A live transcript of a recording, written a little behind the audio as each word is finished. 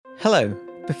Hello.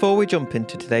 Before we jump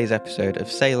into today's episode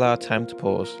of Selah Time to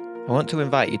Pause, I want to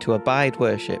invite you to Abide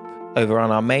Worship over on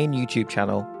our main YouTube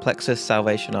channel, Plexus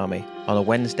Salvation Army, on a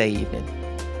Wednesday evening.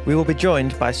 We will be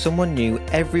joined by someone new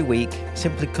every week,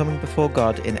 simply coming before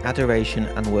God in adoration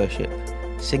and worship,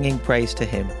 singing praise to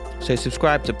Him. So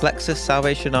subscribe to Plexus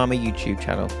Salvation Army YouTube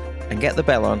channel and get the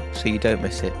bell on so you don't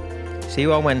miss it. See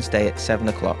you on Wednesday at 7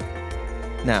 o'clock.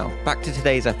 Now, back to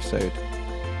today's episode.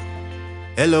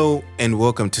 Hello and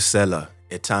welcome to Selah,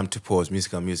 a Time to Pause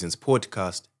Musical Musings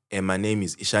podcast, and my name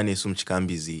is Ishane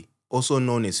Sumchikambizi, also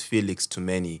known as Felix to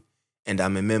many, and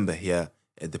I'm a member here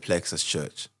at the Plexus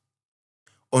Church.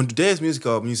 On today's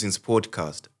Musical Musings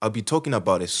podcast, I'll be talking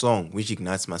about a song which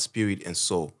ignites my spirit and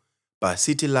soul by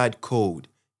City Light Code,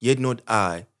 Yet Not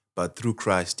I, but Through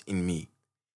Christ in Me.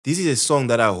 This is a song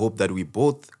that I hope that we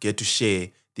both get to share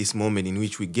this moment in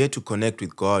which we get to connect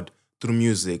with God through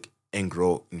music and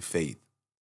grow in faith.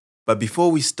 But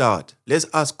before we start, let's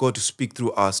ask God to speak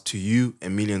through us to you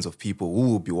and millions of people who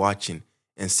will be watching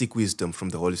and seek wisdom from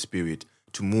the Holy Spirit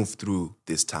to move through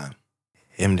this time.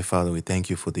 Heavenly Father, we thank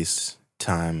you for this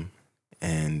time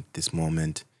and this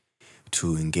moment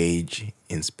to engage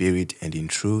in spirit and in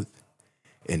truth,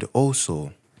 and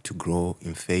also to grow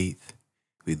in faith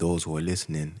with those who are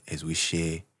listening as we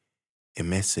share a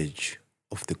message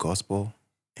of the gospel,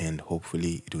 and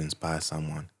hopefully it will inspire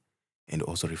someone and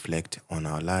also reflect on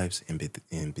our lives and be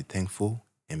thankful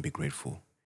and be grateful.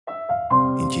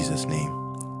 In Jesus' name,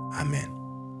 amen.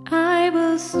 I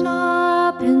will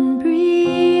stop and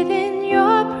breathe in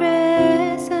your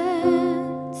presence.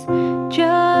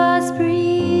 Just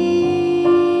breathe.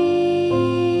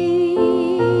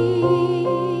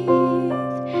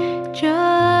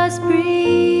 Just breathe.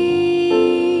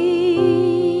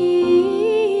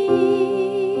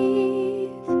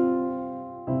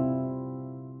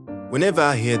 Whenever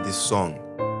I hear this song,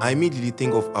 I immediately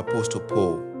think of Apostle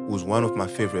Paul, who's one of my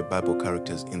favorite Bible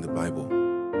characters in the Bible.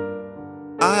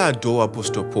 I adore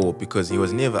Apostle Paul because he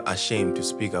was never ashamed to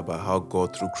speak about how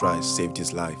God through Christ saved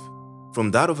his life, from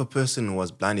that of a person who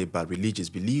was blinded by religious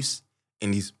beliefs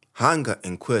and his hunger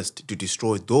and quest to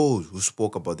destroy those who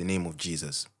spoke about the name of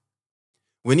Jesus.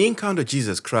 When he encountered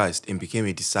Jesus Christ and became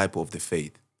a disciple of the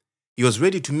faith, he was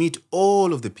ready to meet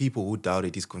all of the people who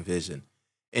doubted his conversion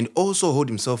and also hold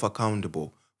himself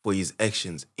accountable for his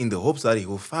actions in the hopes that he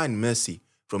will find mercy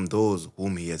from those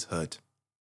whom he has hurt.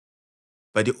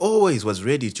 But he always was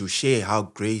ready to share how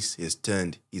grace has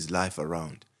turned his life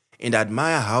around, and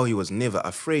admire how he was never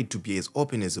afraid to be as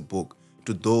open as a book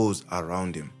to those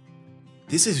around him.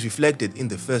 This is reflected in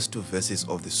the first two verses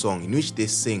of the song, in which they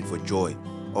sing for joy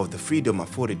of the freedom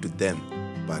afforded to them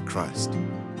by Christ.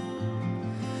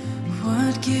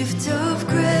 What gift of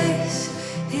grace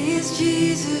is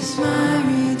Jesus my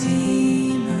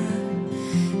Redeemer?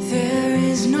 There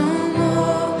is no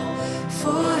more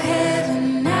for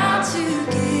heaven now to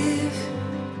give.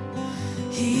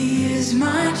 He is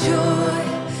my joy,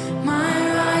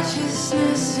 my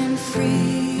righteousness and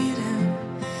freedom,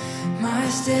 my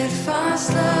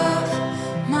steadfast love,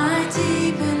 my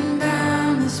deep and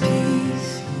boundless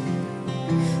peace.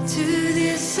 To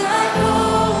this I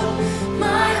hold,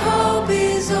 my hope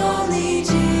is only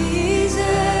Jesus.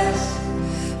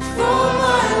 For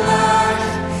my life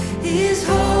is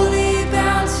wholly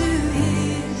bound to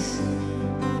His.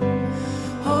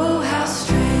 Oh, how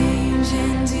strange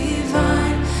and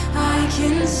divine, I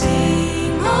can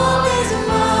sing all is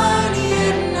mine,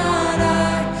 yet not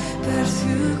I, but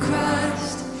through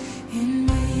Christ in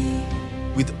me.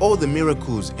 With all the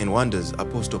miracles and wonders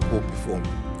Apostle Paul performed,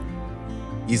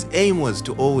 his aim was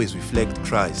to always reflect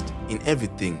Christ in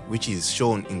everything, which is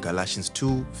shown in Galatians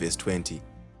 2 verse 20,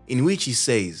 in which he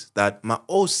says that my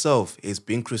old self is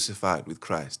being crucified with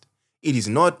Christ. It is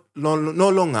no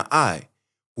longer I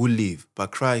who live,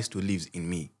 but Christ who lives in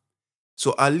me.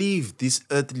 So I leave this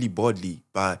earthly body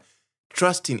by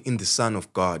trusting in the Son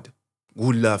of God,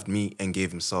 who loved me and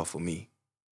gave himself for me.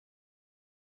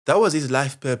 That was his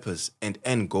life purpose and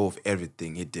end goal of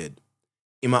everything he did.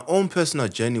 In my own personal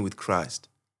journey with Christ,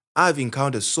 I've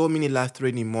encountered so many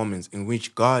life-threatening moments in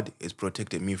which God has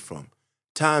protected me from,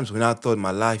 times when I thought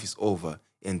my life is over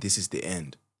and this is the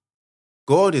end.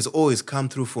 God has always come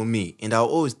through for me, and I'll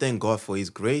always thank God for His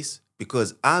grace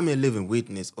because I'm a living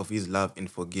witness of His love and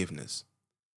forgiveness.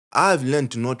 I've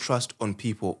learned to not trust on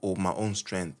people or my own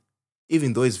strength,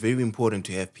 even though it's very important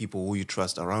to have people who you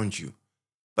trust around you.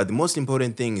 But the most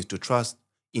important thing is to trust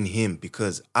in Him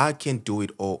because I can't do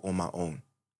it all on my own.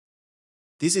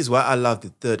 This is why I love the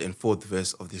third and fourth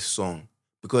verse of this song,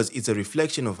 because it's a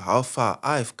reflection of how far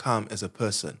I've come as a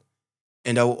person,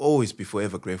 and I will always be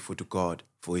forever grateful to God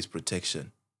for His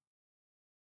protection.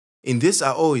 In this,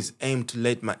 I always aim to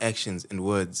let my actions and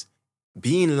words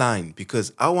be in line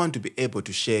because I want to be able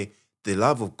to share the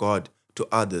love of God to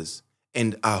others.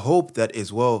 And I hope that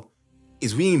as well,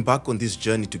 as we embark on this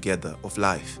journey together of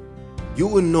life, you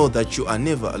will know that you are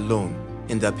never alone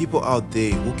and there are people out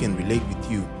there who can relate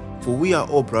with you, for we are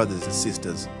all brothers and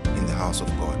sisters in the house of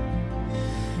God.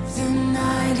 The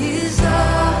night is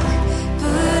dark,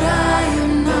 but I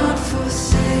am not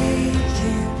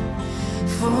forsaken.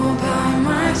 For by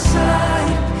my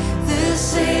side, the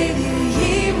Savior,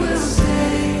 He will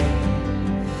stay.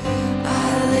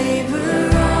 I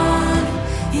labor on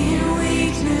in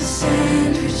weakness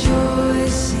and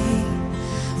rejoicing.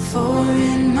 For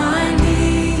in my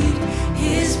need,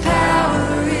 His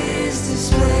power is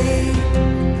displayed.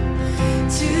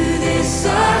 To this I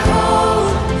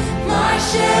hold, my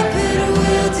shepherd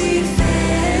will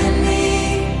defend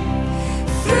me.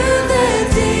 Through the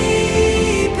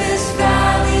deepest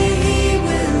valley He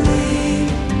will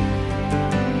lead.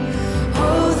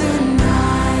 Oh, the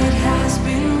night has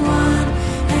been won,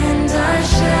 and I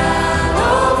shall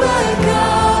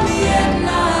overcome. Yet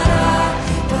not I,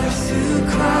 but through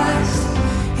Christ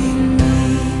in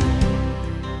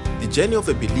me. The journey of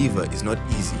a believer is not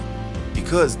easy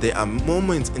because there are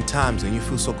moments and times when you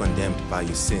feel so condemned by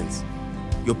your sins.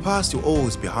 Your past will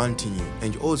always be haunting you,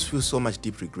 and you always feel so much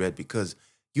deep regret because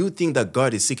you think that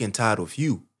God is sick and tired of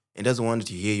you and doesn't want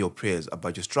to hear your prayers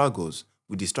about your struggles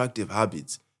with destructive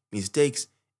habits, mistakes,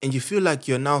 and you feel like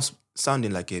you're now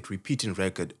sounding like a repeating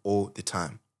record all the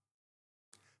time.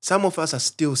 Some of us are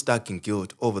still stuck in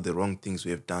guilt over the wrong things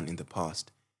we have done in the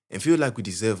past and feel like we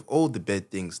deserve all the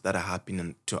bad things that are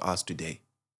happening to us today.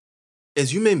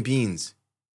 As human beings,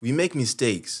 we make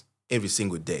mistakes every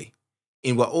single day,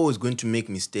 and we're always going to make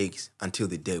mistakes until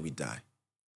the day we die.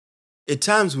 At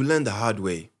times we learn the hard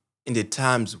way, and at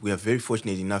times we are very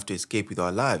fortunate enough to escape with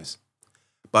our lives.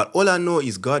 But all I know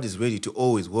is God is ready to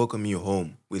always welcome you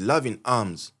home with loving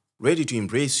arms, ready to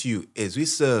embrace you as we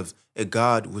serve a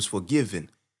God who's forgiving,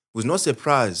 who's not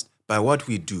surprised by what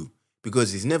we do,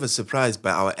 because He's never surprised by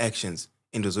our actions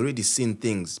and has already seen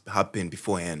things happen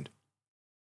beforehand.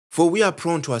 For we are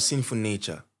prone to our sinful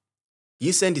nature.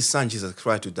 He sent His Son Jesus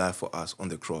Christ to die for us on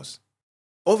the cross.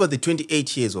 Over the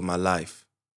 28 years of my life,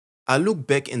 I look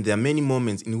back and there are many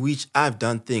moments in which I've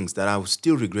done things that I will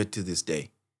still regret to this day.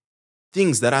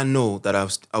 Things that I know that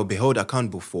I'll be held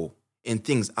accountable for, and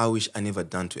things I wish I never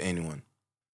done to anyone.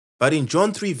 But in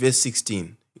John 3 verse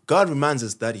 16, God reminds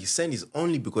us that He sent His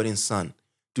only begotten Son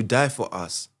to die for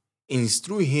us, and it's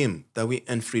through Him that we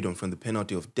earn freedom from the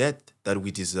penalty of death that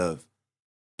we deserve,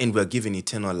 and we are given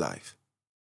eternal life.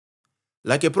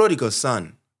 Like a prodigal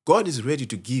son, God is ready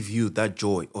to give you that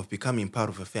joy of becoming part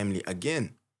of a family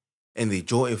again, and the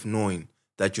joy of knowing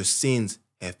that your sins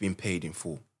have been paid in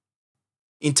full.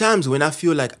 In times when I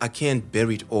feel like I can't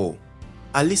bear it all,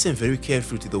 I listen very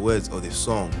carefully to the words of the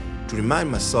song to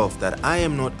remind myself that I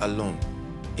am not alone,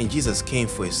 and Jesus came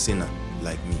for a sinner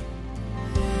like me.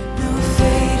 No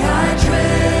fate I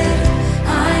dread,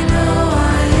 I know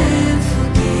I am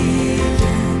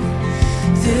forgiven.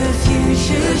 The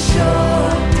future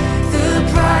sure, the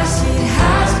price it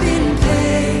has been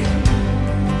paid.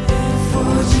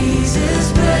 For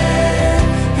Jesus bled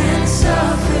and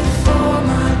suffered for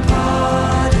my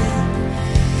pardon,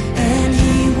 and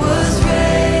He was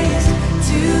raised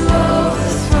to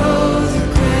overthrow the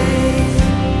grave.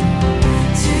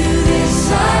 To this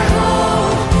I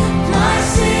hold, my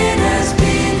sin has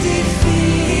been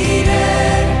defeated.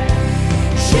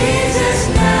 Jesus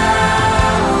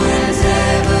now and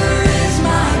ever is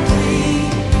my plea.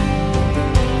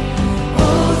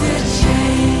 Oh, the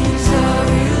chains are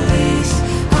released,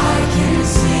 I can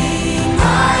sing,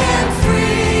 I am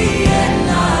free, and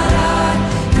not I,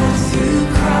 but through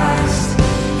Christ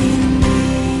in me.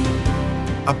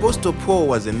 Apostle Paul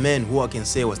was a man who I can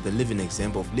say was the living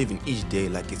example of living each day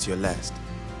like it's your last,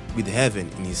 with heaven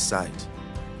in his sight.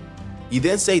 He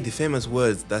then said the famous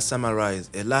words that summarize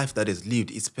a life that has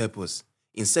lived its purpose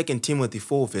in 2 Timothy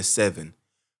 4 verse 7,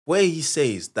 where he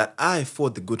says that I have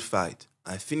fought the good fight,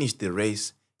 I finished the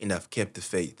race, and I've kept the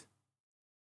faith.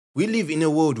 We live in a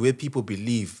world where people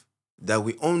believe that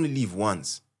we only live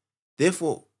once.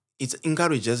 Therefore, it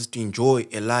encourages us to enjoy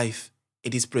a life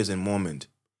at its present moment.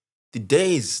 The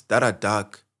days that are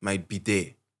dark might be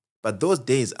there, but those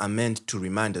days are meant to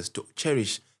remind us to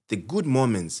cherish the good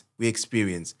moments we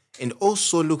experience and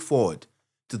also look forward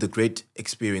to the great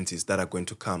experiences that are going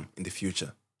to come in the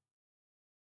future.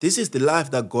 This is the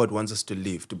life that God wants us to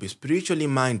live, to be spiritually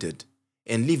minded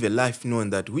and live a life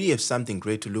knowing that we have something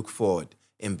great to look forward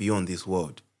and beyond this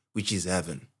world, which is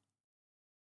heaven.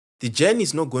 The journey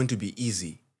is not going to be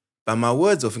easy, But my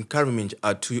words of encouragement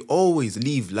are to always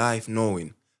live life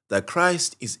knowing that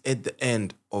Christ is at the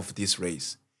end of this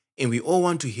race. And we all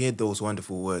want to hear those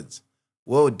wonderful words.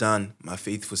 Well done, my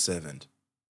faithful servant.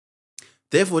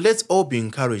 Therefore, let's all be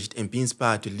encouraged and be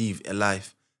inspired to live a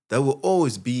life that will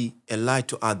always be a light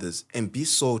to others and be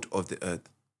salt of the earth.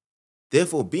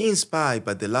 Therefore, be inspired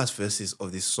by the last verses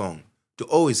of this song to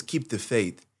always keep the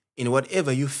faith. In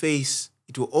whatever you face,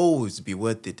 it will always be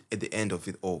worth it at the end of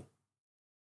it all.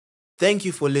 Thank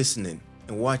you for listening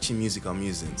and watching Musical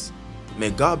Musings. May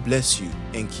God bless you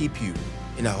and keep you,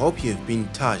 and I hope you have been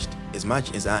touched as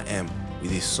much as I am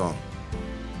with this song.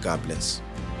 God bless.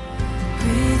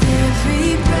 With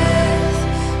every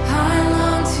breath, I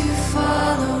long to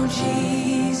follow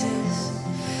Jesus,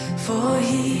 for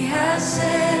He has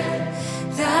said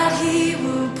that He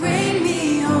will bring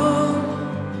me home.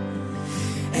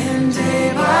 And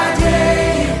day by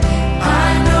day,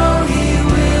 I know He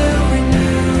will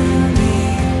renew me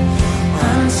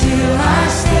until I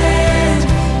stand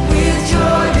with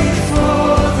joy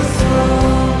before the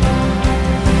throne.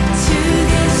 To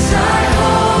this I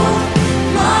hold,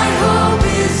 my hope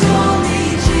is only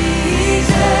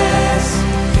Jesus.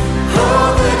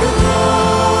 All the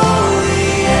glory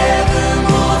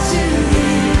evermore to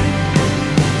Him.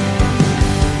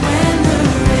 When the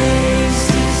race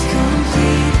is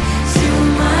complete, still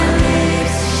my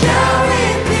lips shall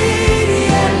repeat,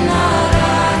 yet not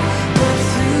I, but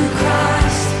through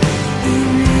Christ in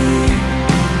me.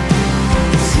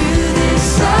 To this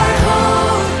I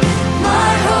hold,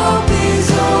 my hope is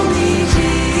only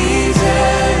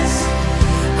Jesus.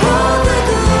 All the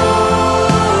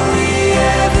glory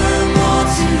evermore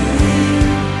to Him.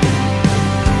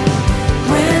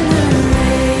 When the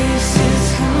race is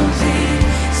complete,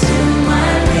 still my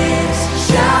lips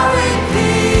shall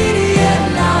repeat, yet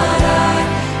not I,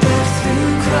 but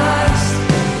through Christ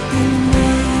in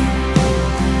me.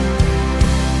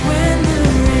 When the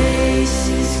race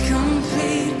is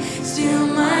complete, still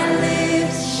my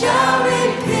lips shall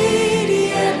repeat,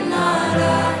 yet not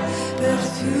I, but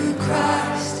through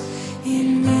Christ in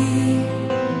me.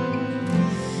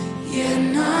 Yet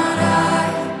not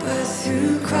I, but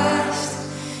through Christ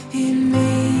in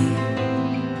me.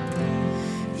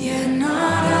 Yet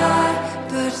not I,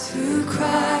 but through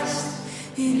Christ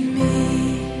in me.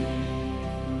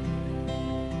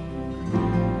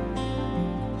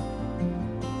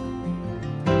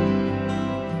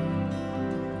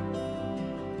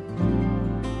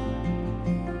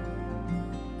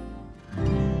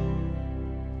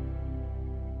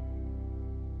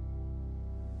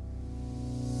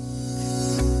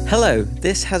 Hello,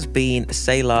 this has been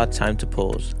Selah Time to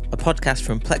Pause, a podcast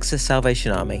from Plexus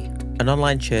Salvation Army, an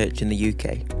online church in the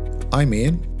UK. I'm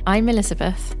Ian. I'm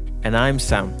Elizabeth. And I'm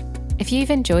Sam. If you've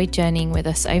enjoyed journeying with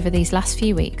us over these last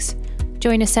few weeks,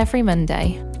 join us every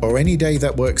Monday Or any day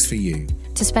that works for you.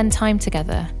 to spend time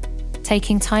together,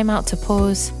 taking time out to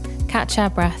pause, catch our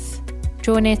breath,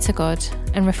 draw near to God,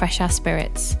 and refresh our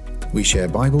spirits. We share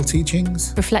Bible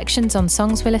teachings, Reflections on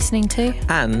songs we're listening to,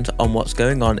 And on what's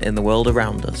going on in the world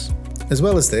around us. as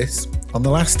well as this. On the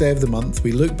last day of the month,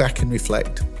 we look back and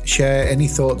reflect, share any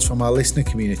thoughts from our listener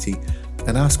community,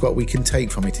 and ask what we can take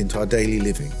from it into our daily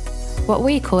living. what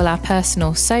we call our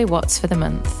personal So What's for the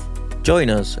month. Join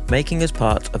us, making us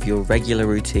part of your regular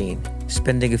routine,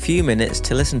 spending a few minutes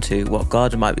to listen to what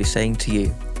God might be saying to you.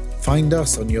 Find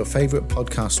us on your favourite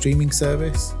podcast streaming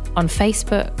service On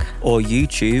Facebook, Or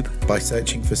YouTube. by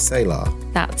searching for Selah.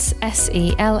 that's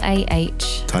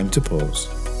SELAH. Time to pause.